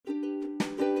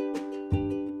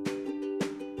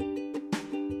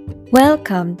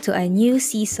Welcome to a new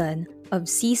season of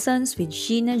Seasons with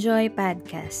Sheena Joy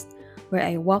podcast, where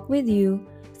I walk with you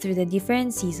through the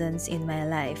different seasons in my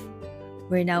life.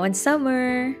 We're now in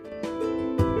summer.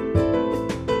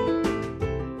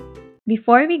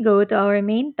 Before we go to our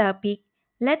main topic,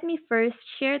 let me first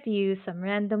share to you some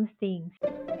random things.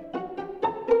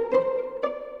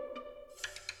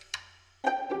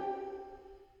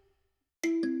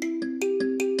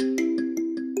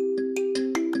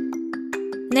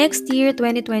 Next year,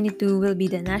 2022, will be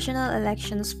the national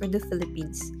elections for the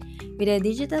Philippines. With the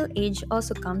digital age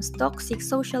also comes toxic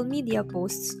social media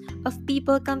posts of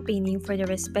people campaigning for the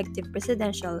respective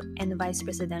presidential and vice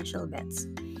presidential bets.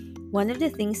 One of the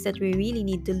things that we really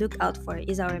need to look out for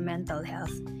is our mental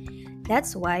health.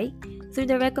 That's why, through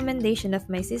the recommendation of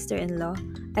my sister-in-law,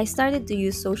 I started to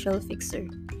use Social Fixer.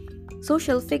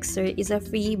 Social Fixer is a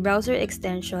free browser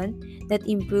extension that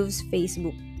improves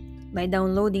Facebook. By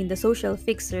downloading the Social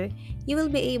Fixer, you will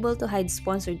be able to hide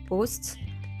sponsored posts,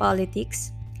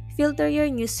 politics, filter your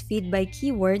newsfeed by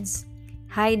keywords,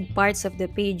 hide parts of the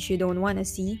page you don't want to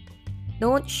see,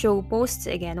 don't show posts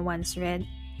again once read,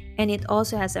 and it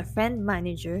also has a friend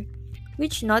manager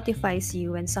which notifies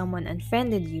you when someone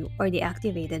unfriended you or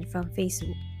deactivated from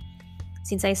Facebook.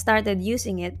 Since I started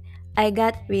using it, I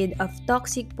got rid of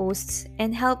toxic posts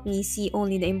and helped me see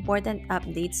only the important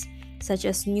updates such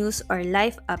as news or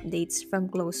life updates from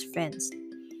close friends.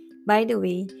 By the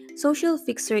way, Social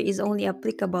Fixer is only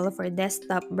applicable for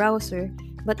desktop browser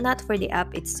but not for the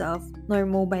app itself nor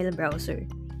mobile browser.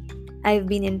 I've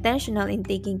been intentional in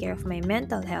taking care of my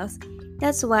mental health.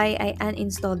 That's why I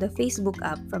uninstalled the Facebook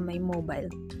app from my mobile.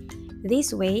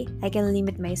 This way, I can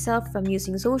limit myself from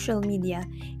using social media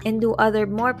and do other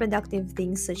more productive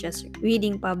things such as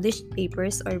reading published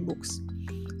papers or books.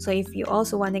 So if you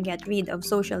also want to get rid of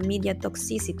social media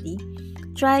toxicity,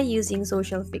 try using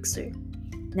Social Fixer.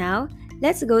 Now,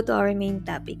 let's go to our main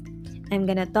topic. I'm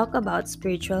gonna talk about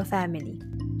spiritual family.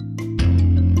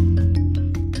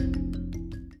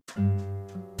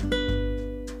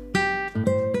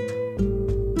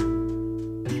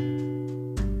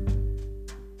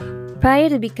 Prior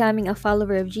to becoming a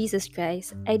follower of Jesus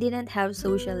Christ, I didn't have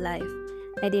social life.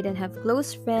 I didn't have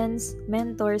close friends,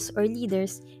 mentors, or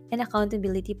leaders and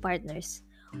accountability partners.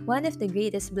 One of the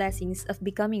greatest blessings of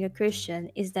becoming a Christian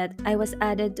is that I was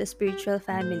added to a spiritual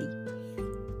family,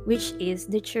 which is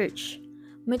the church.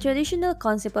 My traditional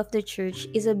concept of the church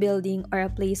is a building or a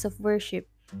place of worship,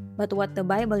 but what the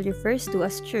Bible refers to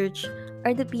as church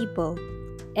are the people,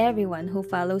 everyone who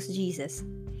follows Jesus.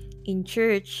 In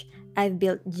church, I've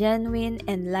built genuine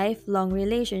and lifelong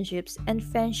relationships and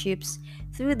friendships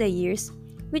through the years,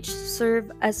 which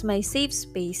serve as my safe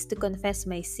space to confess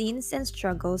my sins and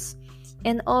struggles,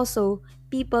 and also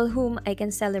people whom I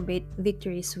can celebrate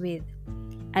victories with.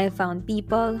 I found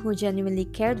people who genuinely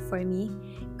cared for me,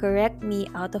 correct me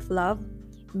out of love,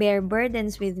 bear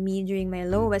burdens with me during my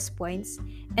lowest points,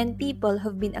 and people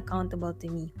who've been accountable to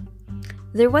me.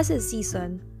 There was a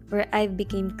season where I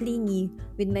became clingy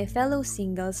with my fellow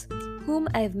singles whom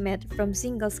I've met from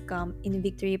Singles Camp in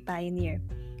Victory Pioneer.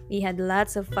 We had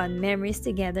lots of fun memories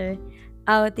together,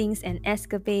 outings and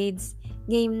escapades,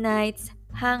 game nights,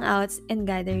 hangouts, and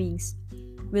gatherings.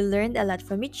 We learned a lot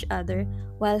from each other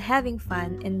while having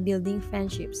fun and building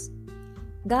friendships.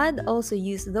 God also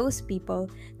used those people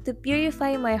to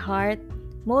purify my heart,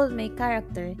 mold my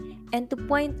character, and to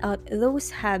point out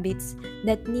those habits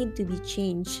that need to be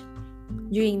changed.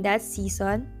 During that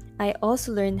season, I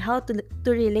also learned how to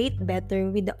relate better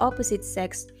with the opposite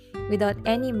sex without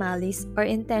any malice or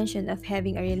intention of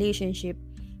having a relationship,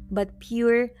 but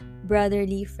pure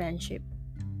brotherly friendship.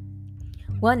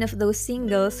 One of those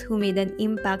singles who made an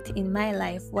impact in my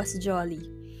life was Jolly.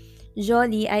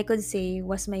 Jolly, I could say,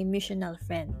 was my missional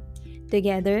friend.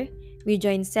 Together, we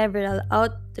joined several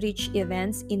outreach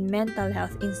events in mental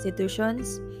health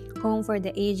institutions, home for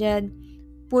the aged,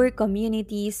 poor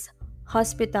communities,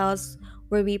 hospitals,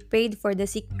 where we prayed for the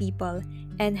sick people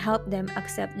and helped them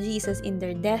accept Jesus in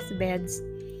their deathbeds,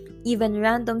 even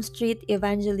random street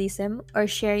evangelism or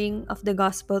sharing of the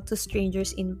gospel to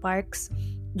strangers in parks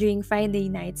during Friday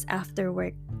nights after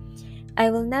work.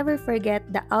 I will never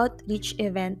forget the outreach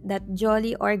event that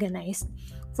Jolly organized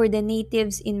for the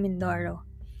natives in Mindoro,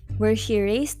 where she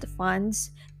raised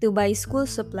funds to buy school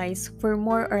supplies for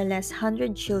more or less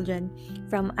 100 children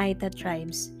from Aita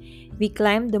tribes. We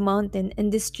climbed the mountain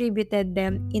and distributed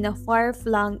them in a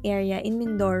far-flung area in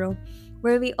Mindoro,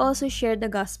 where we also shared the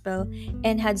gospel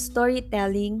and had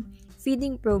storytelling,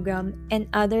 feeding program, and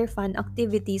other fun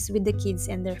activities with the kids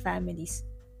and their families.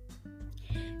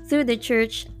 Through the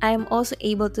church, I am also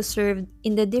able to serve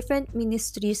in the different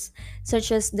ministries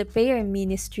such as the prayer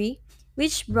ministry,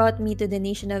 which brought me to the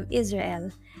nation of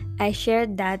Israel. I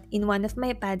shared that in one of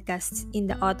my podcasts in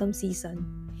the autumn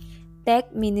season.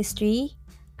 Tech ministry,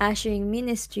 ushering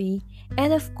ministry,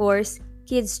 and of course,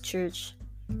 kids church.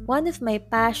 One of my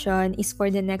passion is for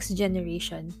the next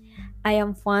generation. I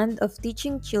am fond of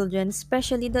teaching children,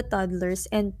 especially the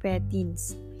toddlers and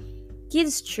preteens.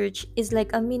 Kids Church is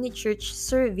like a mini church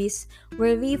service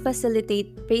where we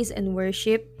facilitate praise and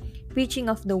worship, preaching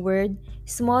of the word,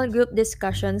 small group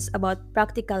discussions about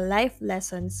practical life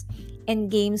lessons,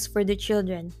 and games for the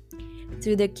children.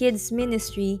 Through the kids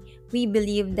ministry, we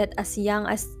believe that as young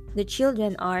as the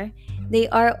children are, they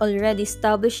are already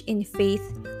established in faith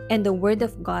and the word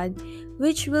of God,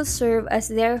 which will serve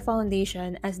as their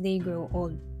foundation as they grow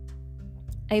old.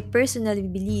 I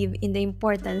personally believe in the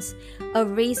importance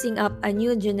of raising up a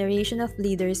new generation of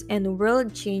leaders and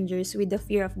world changers with the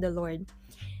fear of the Lord.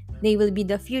 They will be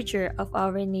the future of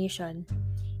our nation.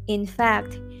 In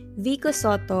fact, Vico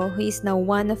Soto, who is now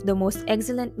one of the most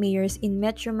excellent mayors in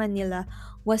Metro Manila,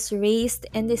 was raised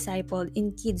and discipled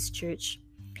in Kids Church.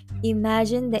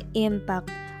 Imagine the impact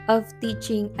of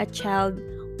teaching a child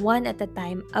one at a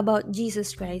time about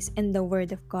Jesus Christ and the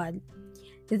Word of God.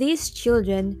 These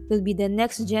children will be the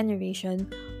next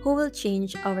generation who will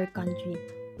change our country.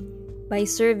 By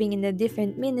serving in the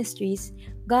different ministries,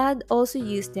 God also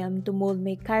used them to mold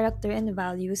my character and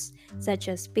values such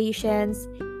as patience,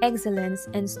 excellence,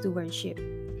 and stewardship.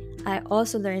 I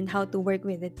also learned how to work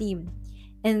with a team.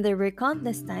 And there were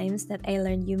countless times that I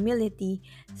learned humility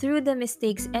through the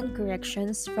mistakes and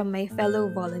corrections from my fellow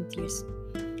volunteers.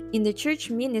 In the church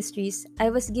ministries, I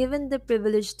was given the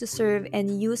privilege to serve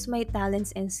and use my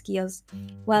talents and skills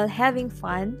while having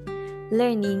fun,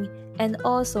 learning, and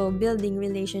also building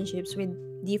relationships with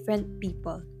different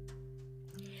people.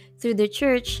 Through the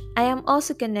church, I am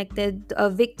also connected to a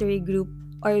victory group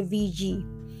or VG.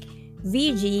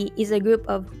 VG is a group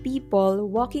of people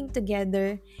walking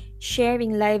together,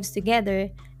 sharing lives together,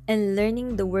 and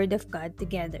learning the Word of God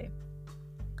together.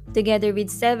 Together with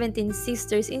 17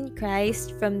 sisters in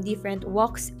Christ from different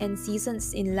walks and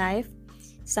seasons in life,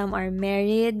 some are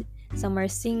married, some are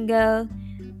single,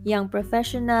 young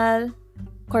professional,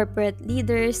 corporate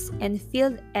leaders, and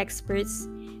field experts,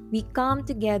 we come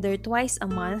together twice a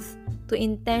month to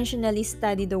intentionally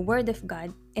study the Word of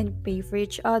God and pray for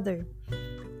each other.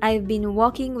 I've been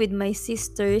walking with my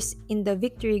sisters in the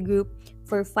Victory Group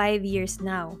for 5 years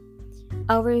now.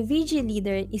 Our VG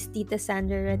leader is Tita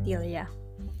Sandra Ratilia.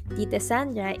 Tita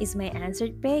Sandra is my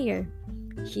answered prayer.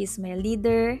 She is my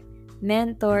leader,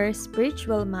 mentor,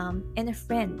 spiritual mom, and a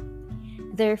friend.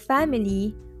 Their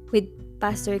family, with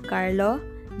Pastor Carlo,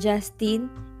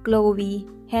 Justin, Chloe,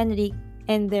 Henrik,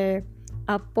 and their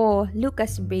apo,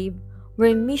 Lucas Brave,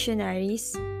 were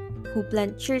missionaries who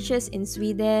plant churches in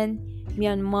Sweden,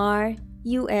 Myanmar,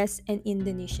 US, and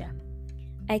Indonesia.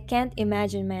 I can't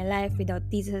imagine my life without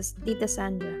Tita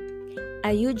Sandra.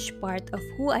 A huge part of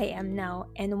who I am now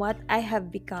and what I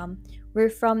have become were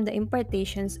from the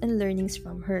impartations and learnings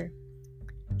from her.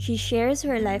 She shares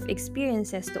her life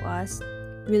experiences to us.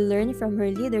 We learn from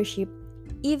her leadership,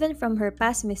 even from her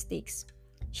past mistakes.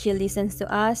 She listens to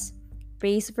us,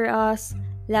 prays for us,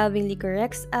 lovingly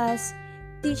corrects us,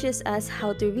 teaches us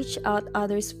how to reach out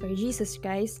others for Jesus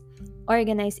Christ,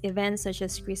 organize events such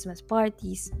as Christmas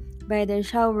parties, bridal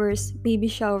showers, baby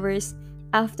showers,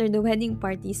 after the wedding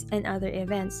parties, and other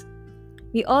events.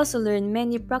 We also learn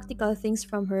many practical things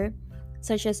from her,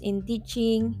 such as in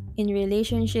teaching, in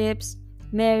relationships,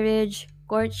 marriage,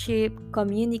 courtship,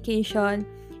 communication,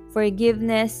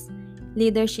 forgiveness,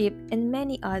 leadership, and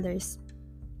many others.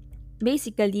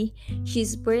 Basically,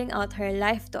 she's pouring out her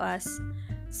life to us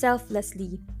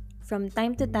selflessly. From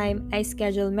time to time, I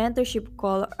schedule mentorship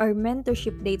call or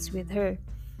mentorship dates with her,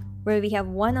 where we have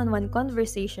one-on-one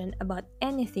conversation about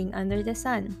anything under the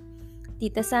sun.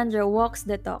 Tita Sandra walks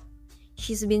the talk.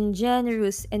 She's been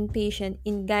generous and patient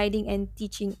in guiding and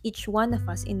teaching each one of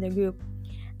us in the group.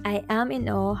 I am in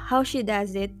awe how she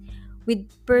does it with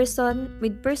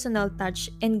personal touch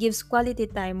and gives quality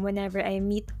time whenever I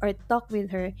meet or talk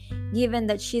with her, given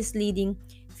that she's leading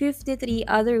 53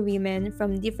 other women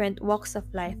from different walks of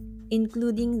life,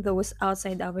 including those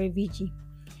outside our VG.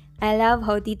 I love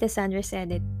how Tita Sandra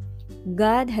said it.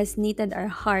 God has knitted our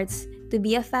hearts to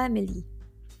be a family.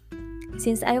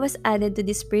 Since I was added to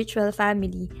this spiritual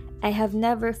family, I have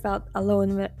never felt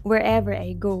alone wherever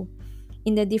I go,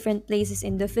 in the different places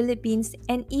in the Philippines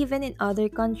and even in other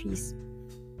countries.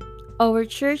 Our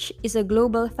church is a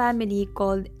global family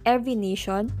called Every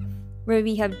Nation, where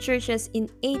we have churches in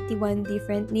 81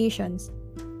 different nations.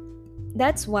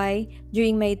 That's why,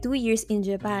 during my 2 years in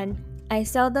Japan, I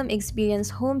seldom experience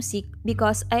homesick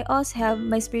because I also have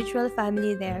my spiritual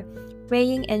family there,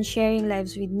 praying and sharing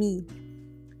lives with me.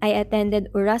 I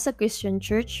attended Urasa Christian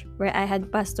Church where I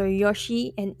had Pastor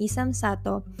Yoshi and Isam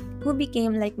Sato, who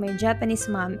became like my Japanese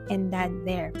mom and dad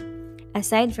there.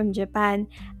 Aside from Japan,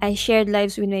 I shared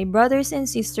lives with my brothers and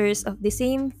sisters of the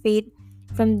same faith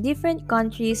from different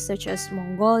countries such as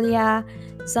Mongolia,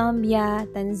 Zambia,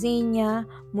 Tanzania,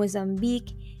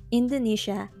 Mozambique,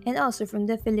 Indonesia, and also from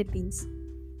the Philippines.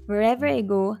 Wherever I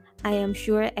go, I am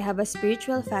sure I have a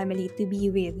spiritual family to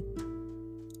be with.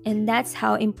 And that's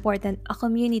how important a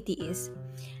community is.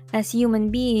 As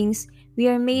human beings, we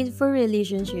are made for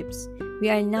relationships. We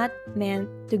are not meant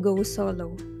to go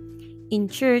solo. In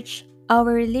church,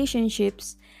 our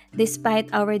relationships, despite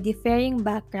our differing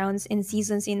backgrounds and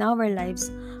seasons in our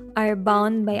lives, are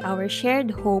bound by our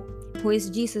shared hope, who is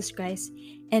Jesus Christ,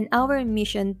 and our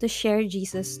mission to share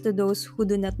Jesus to those who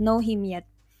do not know Him yet,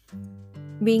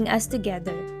 bring us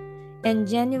together, and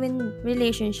genuine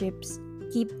relationships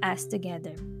keep us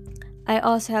together. I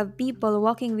also have people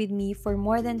walking with me for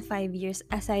more than 5 years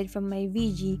aside from my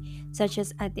VG, such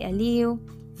as Ate Aliu,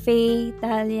 Faye,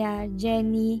 Talia,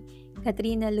 Jenny,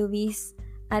 Katrina Luis,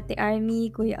 Ate Army,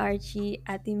 Kuya Archie,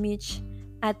 Ate Mitch,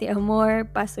 Ate Amor,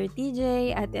 Pastor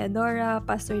TJ, Ate Adora,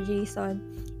 Pastor Jason,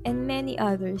 and many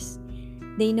others.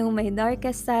 They know my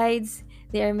darkest sides,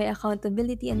 they are my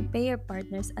accountability and prayer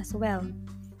partners as well.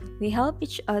 We help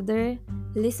each other,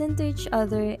 listen to each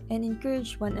other, and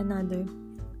encourage one another.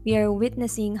 We are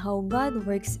witnessing how God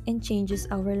works and changes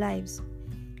our lives.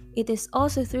 It is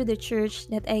also through the church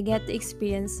that I get to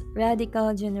experience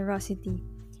radical generosity.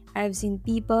 I've seen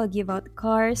people give out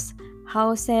cars,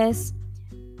 houses,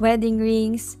 wedding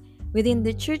rings within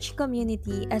the church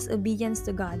community as obedience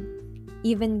to God,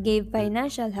 even gave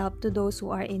financial help to those who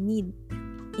are in need.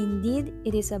 Indeed,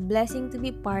 it is a blessing to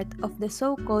be part of the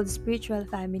so-called spiritual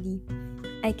family.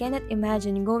 I cannot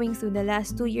imagine going through the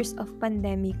last 2 years of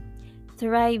pandemic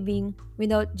thriving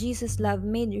without Jesus' love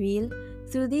made real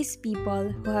through these people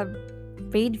who have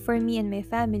prayed for me and my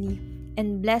family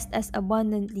and blessed us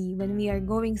abundantly when we are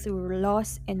going through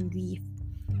loss and grief.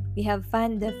 We have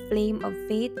fanned the flame of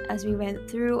faith as we went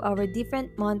through our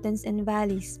different mountains and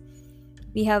valleys.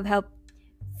 We have helped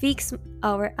fix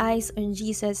our eyes on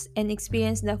Jesus and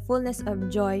experience the fullness of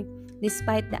joy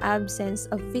despite the absence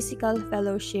of physical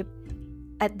fellowship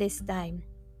at this time.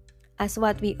 As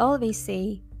what we always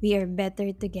say, we are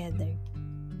better together.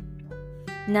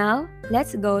 Now,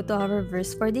 let's go to our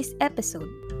verse for this episode.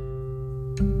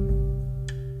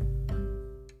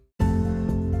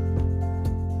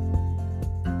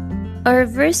 Our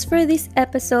verse for this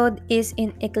episode is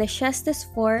in Ecclesiastes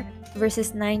 4,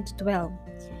 verses 9 to 12.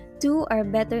 Two are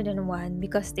better than one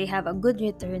because they have a good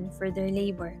return for their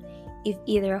labor. If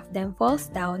either of them falls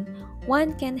down,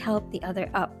 one can help the other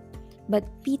up. But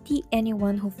pity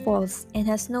anyone who falls and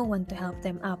has no one to help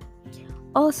them up.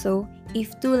 Also,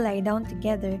 if two lie down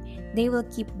together, they will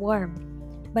keep warm.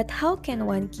 But how can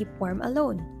one keep warm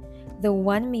alone? Though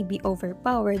one may be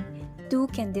overpowered, two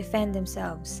can defend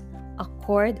themselves. A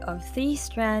cord of 3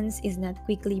 strands is not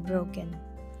quickly broken.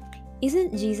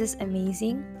 Isn't Jesus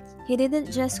amazing? He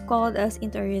didn't just call us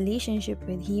into a relationship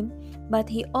with Him, but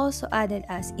He also added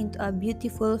us into a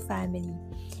beautiful family.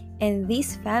 And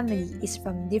this family is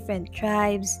from different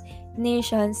tribes,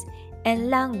 nations, and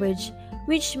language,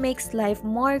 which makes life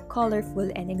more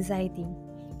colorful and exciting.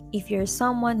 If you're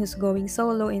someone who's going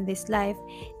solo in this life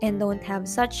and don't have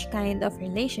such kind of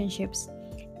relationships,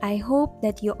 I hope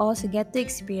that you also get to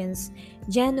experience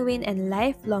genuine and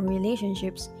lifelong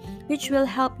relationships which will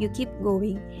help you keep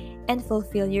going and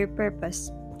fulfill your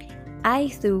purpose. I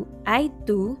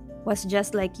too was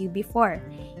just like you before.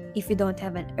 If you don't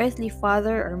have an earthly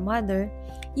father or mother,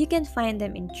 you can find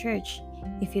them in church.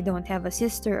 If you don't have a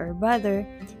sister or brother,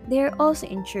 they are also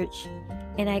in church.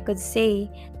 And I could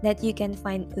say that you can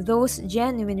find those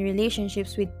genuine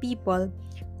relationships with people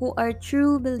who are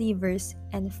true believers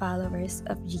and followers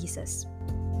of Jesus.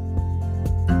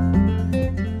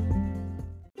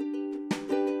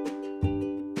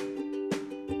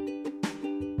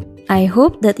 I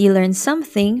hope that you learned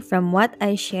something from what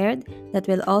I shared that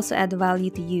will also add value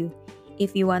to you.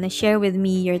 If you want to share with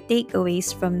me your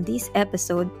takeaways from this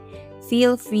episode,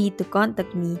 feel free to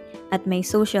contact me at my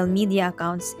social media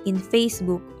accounts in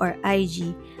Facebook or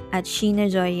IG at Sheena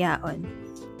Joy Yaon.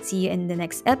 See you in the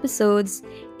next episodes.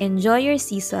 Enjoy your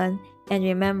season and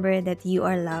remember that you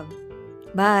are loved.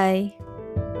 Bye!